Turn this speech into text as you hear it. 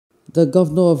The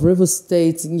governor of Rivers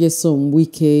State, Nyesom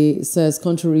Wike, says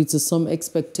contrary to some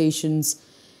expectations,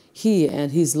 he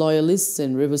and his loyalists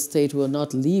in Rivers State will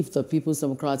not leave the People's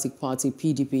Democratic Party,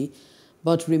 PDP,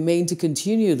 but remain to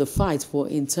continue the fight for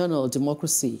internal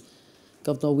democracy.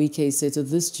 Governor Wike stated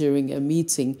this during a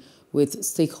meeting with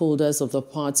stakeholders of the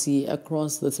party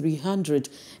across the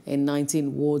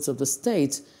 319 wards of the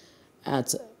state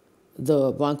at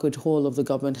the Banquet Hall of the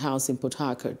Government House in Port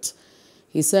Harcourt.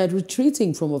 He said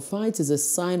retreating from a fight is a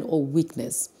sign of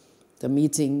weakness. The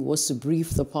meeting was to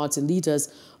brief the party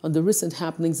leaders on the recent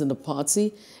happenings in the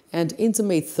party and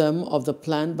intimate them of the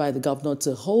plan by the governor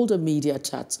to hold a media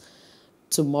chat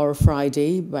tomorrow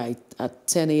Friday at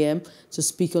 10 a.m. to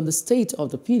speak on the state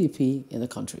of the PDP in the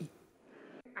country.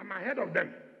 I'm ahead of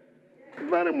them,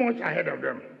 very much ahead of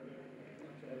them.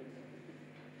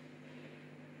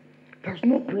 There's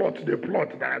no plot, they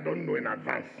plot that I don't know in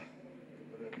advance.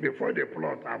 Before they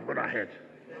plot, I've got ahead.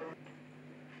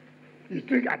 You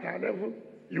think at our level,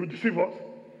 you deceive us?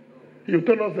 You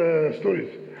tell us stories.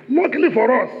 Luckily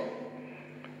for us,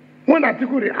 when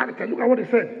Atiku reacted, look at what he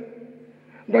said.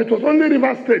 That it was only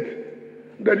Rivers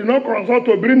State that did not consult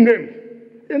to bring names.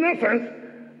 In essence,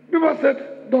 Rivers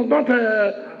State does not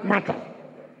matter.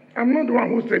 I'm not the one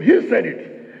who said, he said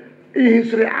it in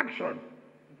his reaction.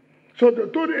 So they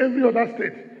told every other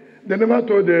state, they never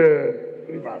told the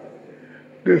Rivers.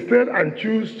 They stayed and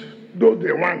choose those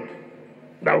they want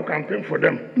that will campaign for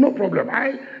them. No problem.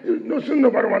 Since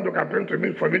nobody wants to campaign to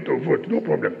me for me to vote, no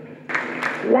problem.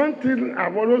 One thing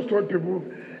I've always told people,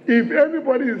 if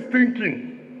anybody is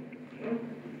thinking,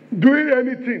 doing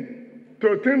anything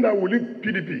to think that will lead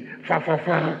PDP,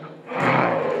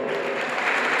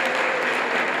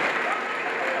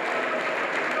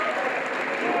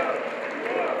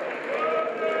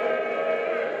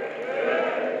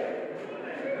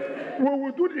 we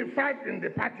will do the fight in the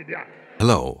party there.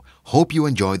 Hello, hope you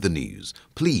enjoyed the news.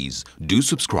 Please do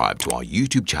subscribe to our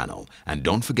YouTube channel and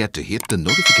don't forget to hit the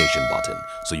notification button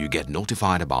so you get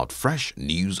notified about fresh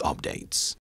news updates.